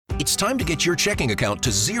It's time to get your checking account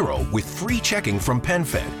to zero with free checking from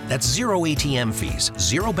PenFed. That's zero ATM fees,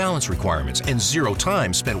 zero balance requirements, and zero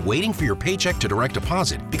time spent waiting for your paycheck to direct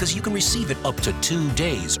deposit because you can receive it up to 2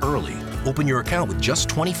 days early. Open your account with just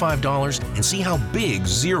 $25 and see how big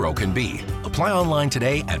zero can be. Apply online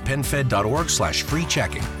today at PenFed.org/free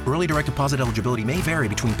checking. Early direct deposit eligibility may vary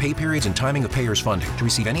between pay periods and timing of payers' funding. To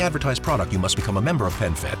receive any advertised product, you must become a member of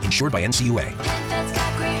PenFed, insured by NCUA. PenFed's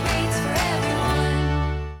got great rates for everyone.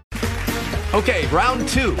 Okay, round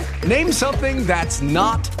 2. Name something that's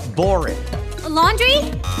not boring. A laundry?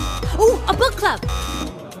 Ooh, a book club.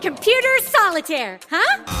 Computer solitaire,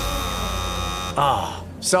 huh? Ah,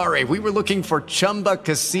 sorry, we were looking for Chumba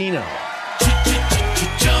Casino.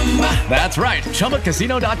 That's right,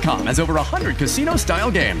 ChumbaCasino.com has over 100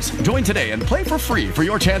 casino-style games. Join today and play for free for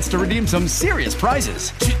your chance to redeem some serious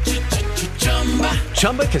prizes.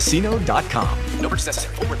 ChumbaCasino.com. No purchase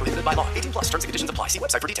necessary. Void where prohibited by law. 18+. Terms and conditions apply. See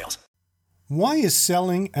website for details. Why is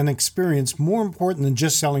selling an experience more important than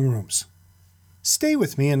just selling rooms? Stay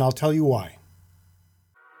with me and I'll tell you why.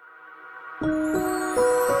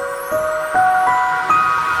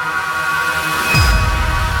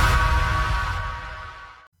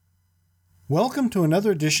 Welcome to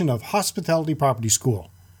another edition of Hospitality Property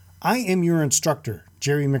School. I am your instructor,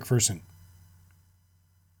 Jerry McPherson.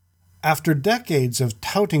 After decades of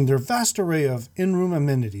touting their vast array of in-room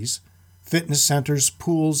amenities, fitness centers,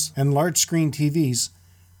 pools, and large-screen TVs,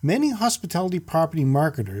 many hospitality property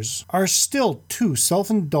marketers are still too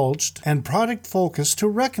self-indulged and product-focused to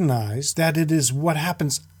recognize that it is what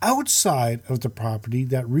happens outside of the property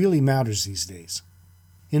that really matters these days.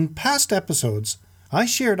 In past episodes, I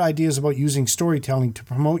shared ideas about using storytelling to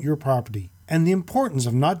promote your property and the importance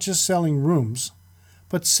of not just selling rooms,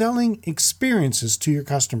 but selling experiences to your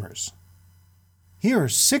customers. Here are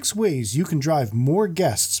 6 ways you can drive more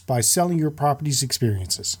guests by selling your property's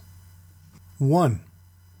experiences. 1.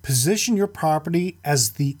 Position your property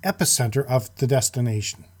as the epicenter of the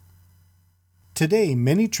destination. Today,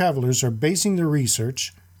 many travelers are basing their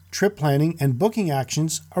research, trip planning, and booking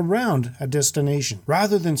actions around a destination,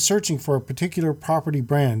 rather than searching for a particular property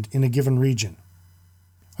brand in a given region.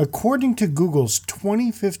 According to Google's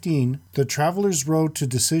 2015 The Traveler's Road to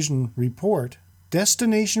Decision report,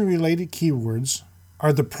 destination-related keywords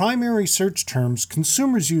are the primary search terms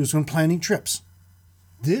consumers use when planning trips.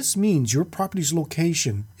 This means your property's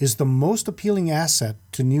location is the most appealing asset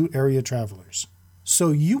to new area travelers. So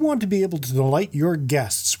you want to be able to delight your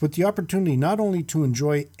guests with the opportunity not only to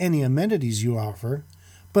enjoy any amenities you offer,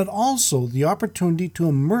 but also the opportunity to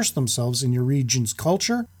immerse themselves in your region's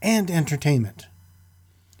culture and entertainment.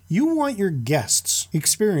 You want your guests'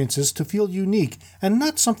 experiences to feel unique and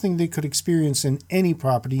not something they could experience in any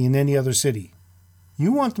property in any other city.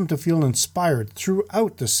 You want them to feel inspired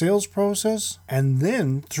throughout the sales process and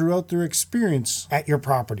then throughout their experience at your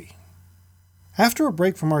property. After a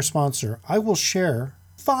break from our sponsor, I will share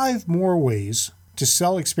 5 more ways to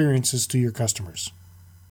sell experiences to your customers.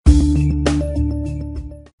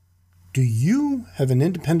 Do you have an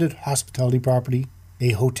independent hospitality property,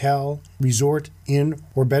 a hotel, resort, inn,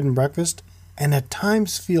 or bed and breakfast, and at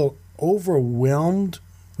times feel overwhelmed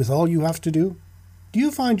with all you have to do? Do you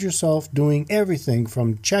find yourself doing everything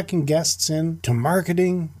from checking guests in, to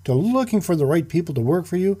marketing, to looking for the right people to work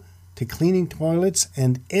for you, to cleaning toilets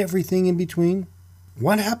and everything in between?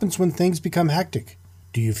 What happens when things become hectic?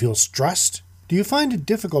 Do you feel stressed? Do you find it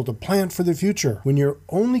difficult to plan for the future when your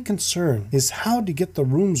only concern is how to get the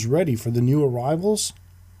rooms ready for the new arrivals?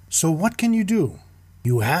 So what can you do?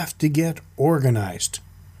 You have to get organized.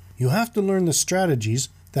 You have to learn the strategies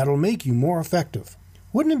that'll make you more effective.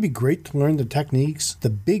 Wouldn't it be great to learn the techniques the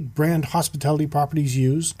big brand hospitality properties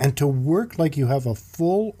use and to work like you have a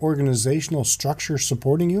full organizational structure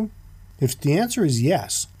supporting you? If the answer is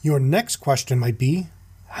yes, your next question might be,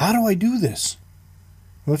 how do I do this?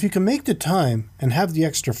 Well, if you can make the time and have the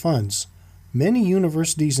extra funds, many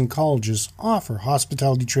universities and colleges offer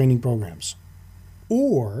hospitality training programs.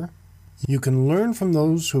 Or you can learn from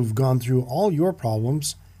those who've gone through all your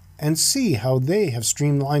problems and see how they have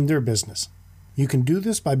streamlined their business. You can do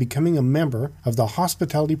this by becoming a member of the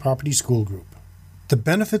Hospitality Property School Group. The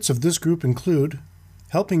benefits of this group include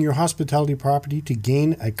helping your hospitality property to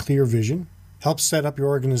gain a clear vision, help set up your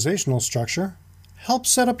organizational structure, help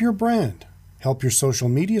set up your brand, help your social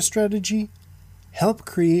media strategy, help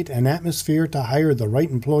create an atmosphere to hire the right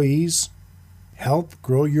employees, help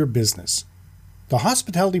grow your business. The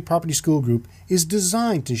Hospitality Property School Group is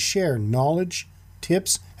designed to share knowledge,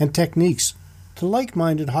 tips, and techniques to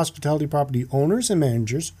like-minded hospitality property owners and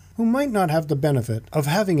managers who might not have the benefit of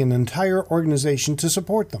having an entire organization to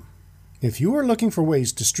support them. If you are looking for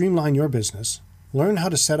ways to streamline your business, learn how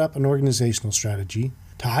to set up an organizational strategy,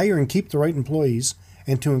 to hire and keep the right employees,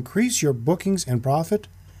 and to increase your bookings and profit?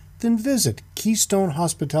 Then visit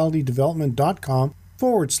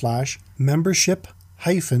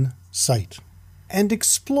KeystoneHospitalityDevelopment.com/membership-site and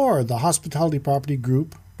explore the Hospitality Property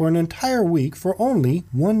Group for an entire week for only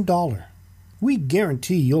 $1. We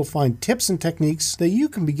guarantee you'll find tips and techniques that you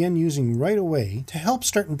can begin using right away to help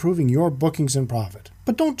start improving your bookings and profit.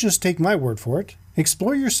 But don't just take my word for it.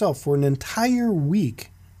 Explore yourself for an entire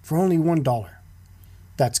week for only $1.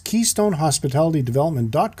 That's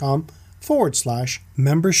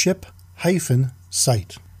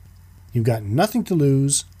KeystoneHospitalityDevelopment.com/membership-site. You've got nothing to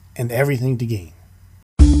lose and everything to gain.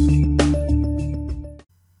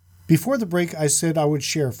 Before the break, I said I would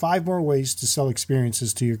share 5 more ways to sell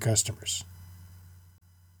experiences to your customers.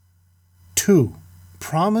 2.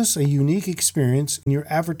 Promise a unique experience in your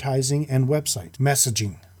advertising and website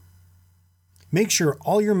messaging. Make sure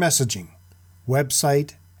all your messaging,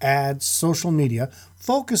 website, ads, social media,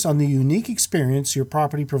 focus on the unique experience your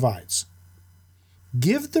property provides.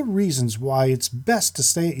 Give the reasons why it's best to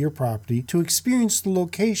stay at your property to experience the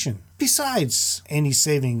location, besides any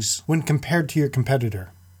savings when compared to your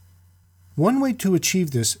competitor. One way to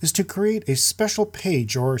achieve this is to create a special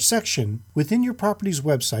page or section within your property's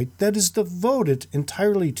website that is devoted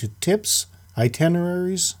entirely to tips,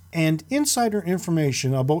 itineraries, and insider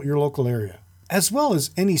information about your local area, as well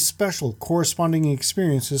as any special corresponding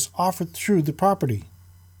experiences offered through the property.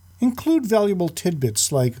 Include valuable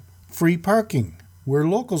tidbits like free parking, where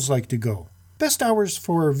locals like to go, best hours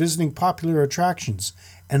for visiting popular attractions,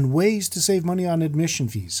 and ways to save money on admission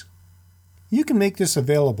fees. You can make this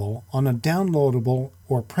available on a downloadable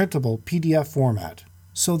or printable PDF format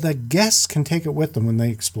so that guests can take it with them when they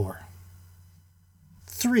explore.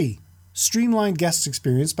 3. Streamline guest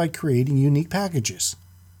experience by creating unique packages.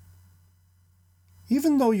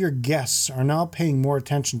 Even though your guests are now paying more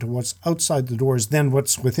attention to what's outside the doors than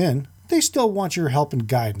what's within, they still want your help and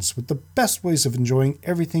guidance with the best ways of enjoying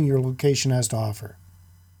everything your location has to offer.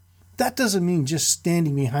 That doesn't mean just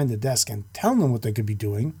standing behind the desk and telling them what they could be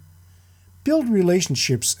doing. Build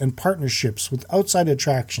relationships and partnerships with outside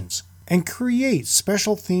attractions and create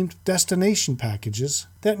special themed destination packages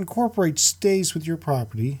that incorporate stays with your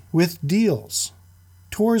property with deals,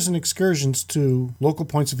 tours and excursions to local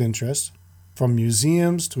points of interest, from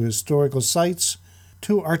museums to historical sites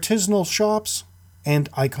to artisanal shops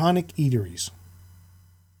and iconic eateries.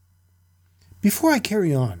 Before I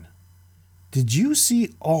carry on, did you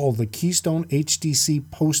see all the Keystone HDC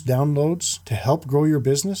post downloads to help grow your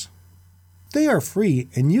business? They are free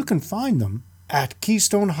and you can find them at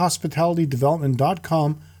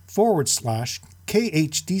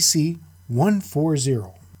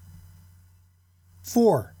KeystoneHospitalityDevelopment.com/KHDC140.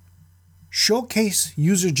 4. Showcase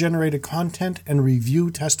user-generated content and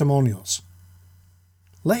review testimonials.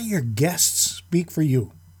 Let your guests speak for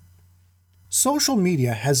you. Social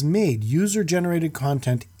media has made user-generated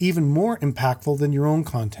content even more impactful than your own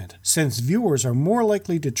content, since viewers are more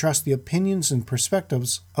likely to trust the opinions and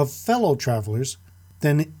perspectives of fellow travelers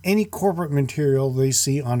than any corporate material they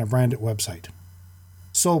see on a branded website.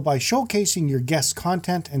 So by showcasing your guests'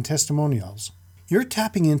 content and testimonials, you're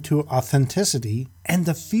tapping into authenticity and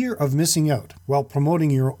the fear of missing out while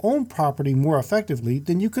promoting your own property more effectively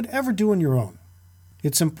than you could ever do on your own.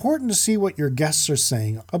 It's important to see what your guests are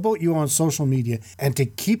saying about you on social media and to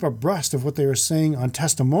keep abreast of what they are saying on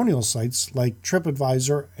testimonial sites like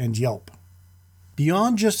TripAdvisor and Yelp.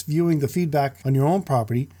 Beyond just viewing the feedback on your own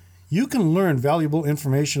property, you can learn valuable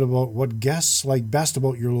information about what guests like best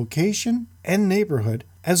about your location and neighborhood,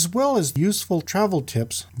 as well as useful travel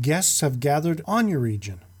tips guests have gathered on your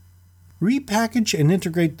region. Repackage and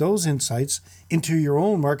integrate those insights into your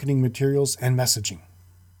own marketing materials and messaging.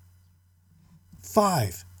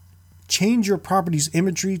 5. Change your property's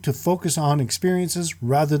imagery to focus on experiences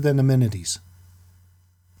rather than amenities.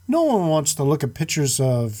 No one wants to look at pictures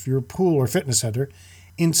of your pool or fitness center.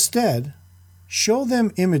 Instead, show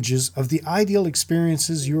them images of the ideal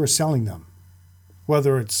experiences you are selling them.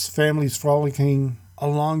 Whether it's families frolicking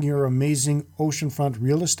along your amazing oceanfront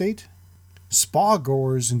real estate, spa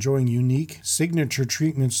goers enjoying unique signature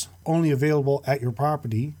treatments only available at your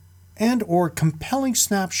property, and or compelling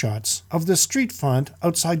snapshots of the street front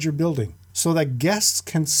outside your building so that guests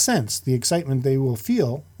can sense the excitement they will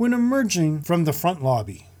feel when emerging from the front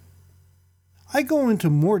lobby. I go into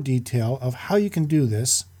more detail of how you can do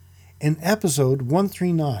this in episode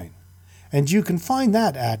 139, and you can find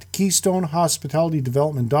that at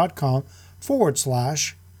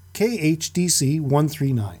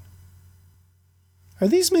KeystoneHospitalityDevelopment.com/KHDC139. Are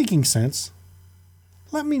these making sense?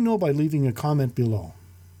 Let me know by leaving a comment below.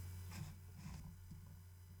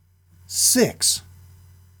 6.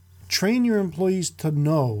 train your employees to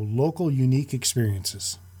know local unique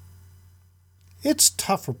experiences. It's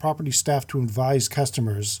tough for property staff to advise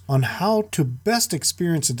customers on how to best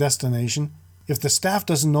experience a destination if the staff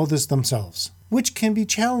doesn't know this themselves, which can be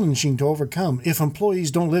challenging to overcome if employees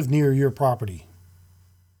don't live near your property.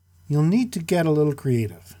 You'll need to get a little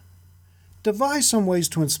creative. Devise some ways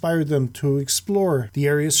to inspire them to explore the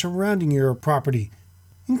areas surrounding your property,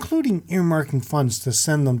 including earmarking funds to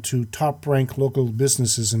send them to top-ranked local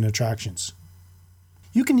businesses and attractions.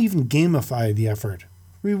 You can even gamify the effort,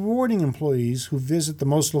 rewarding employees who visit the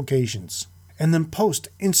most locations, and then post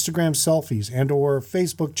Instagram selfies and/or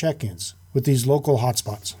Facebook check-ins with these local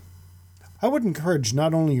hotspots. I would encourage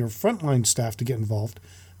not only your frontline staff to get involved,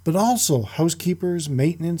 but also housekeepers,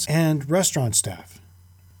 maintenance, and restaurant staff.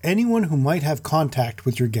 Anyone who might have contact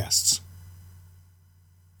with your guests.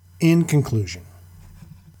 In conclusion,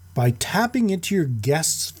 by tapping into your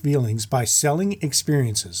guests' feelings by selling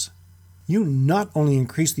experiences, you not only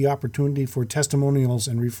increase the opportunity for testimonials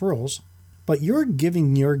and referrals, but you're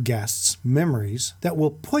giving your guests memories that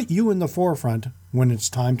will put you in the forefront when it's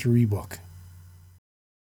time to rebook.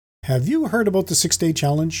 Have you heard about the 6-Day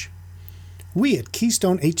Challenge? We at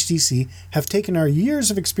Keystone HTC have taken our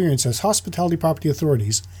years of experience as hospitality property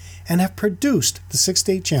authorities and have produced the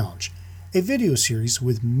 6-Day Challenge, a video series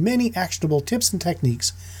with many actionable tips and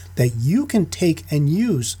techniques that you can take and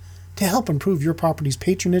use to help improve your property's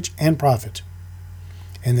patronage and profit.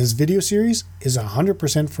 And this video series is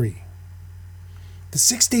 100% free. The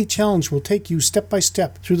 6-Day Challenge will take you step by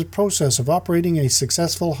step through the process of operating a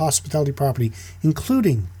successful hospitality property,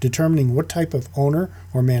 including determining what type of owner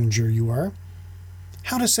or manager you are,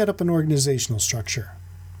 how to set up an organizational structure,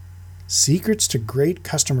 secrets to great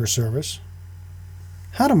customer service,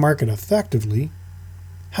 how to market effectively,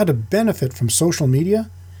 how to benefit from social media,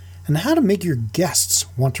 and how to make your guests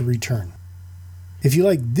want to return. If you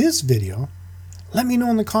like this video, let me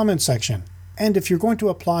know in the comments section, and if you're going to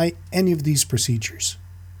apply any of these procedures.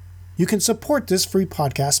 You can support this free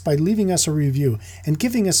podcast by leaving us a review and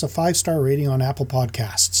giving us a 5-star rating on Apple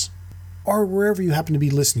Podcasts, or wherever you happen to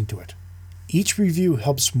be listening to it. Each review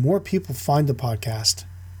helps more people find the podcast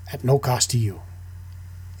at no cost to you.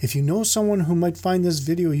 If you know someone who might find this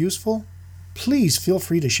video useful, please feel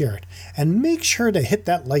free to share it, and make sure to hit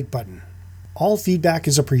that like button. All feedback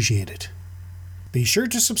is appreciated. Be sure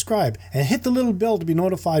to subscribe and hit the little bell to be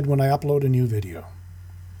notified when I upload a new video.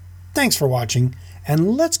 Thanks for watching,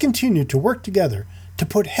 and let's continue to work together to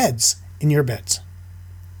put heads in your beds.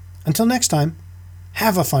 Until next time,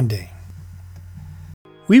 have a fun day.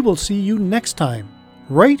 We will see you next time,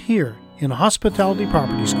 right here in Hospitality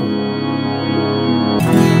Property School.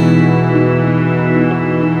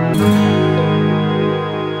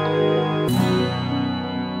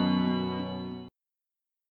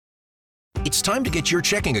 It's time to get your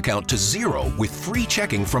checking account to zero with free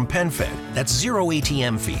checking from PenFed. That's zero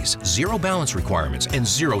ATM fees, zero balance requirements, and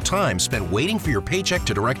zero time spent waiting for your paycheck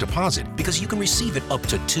to direct deposit because you can receive it up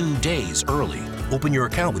to 2 days early. Open your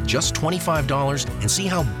account with just $25 and see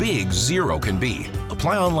how big zero can be.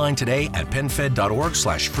 Apply online today at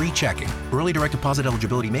PenFed.org/free checking. Early direct deposit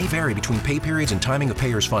eligibility may vary between pay periods and timing of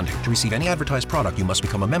payers' funding. To receive any advertised product, you must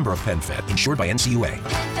become a member of PenFed, insured by NCUA.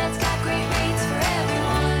 PenFed's got great rates for everyone.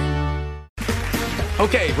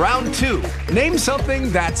 Okay, round 2. Name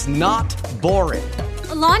something that's not boring.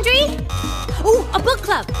 A laundry? Ooh, a book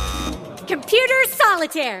club. Computer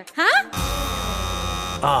solitaire, huh?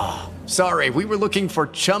 Sorry, we were looking for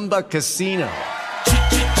Chumba Casino.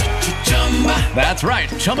 That's right.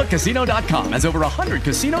 ChumbaCasino.com has over 100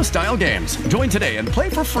 casino-style games. Join today and play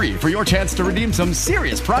for free for your chance to redeem some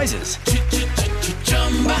serious prizes.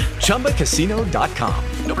 ChumbaCasino.com.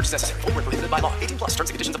 No purchase necessary. Void where prohibited by law. 18+ terms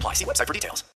and conditions apply. See website for details.